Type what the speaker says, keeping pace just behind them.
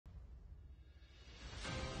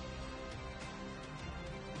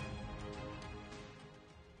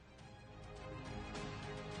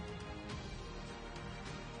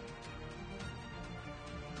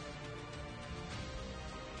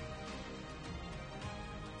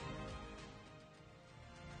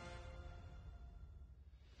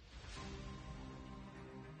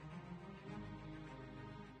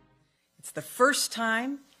It's the first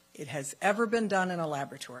time it has ever been done in a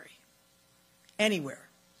laboratory, anywhere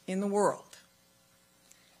in the world.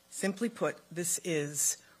 Simply put, this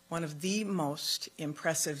is one of the most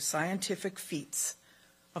impressive scientific feats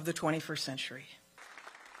of the 21st century.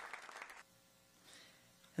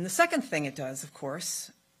 And the second thing it does, of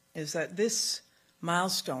course, is that this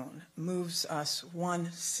milestone moves us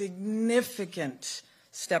one significant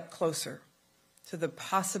step closer to the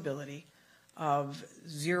possibility of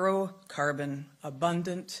zero carbon,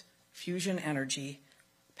 abundant fusion energy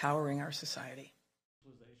powering our society.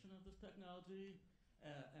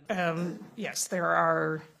 Yes, there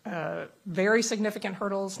are very significant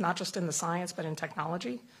hurdles, not just in the science, but in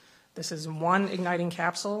technology. This is one igniting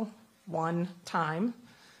capsule, one time.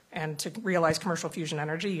 And to realize commercial fusion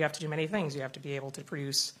energy, you have to do many things. You have to be able to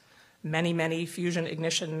produce many, many fusion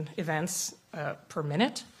ignition events per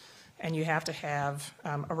minute. And you have to have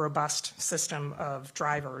a robust system of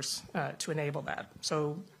drivers to enable that.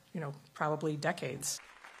 So, probably decades.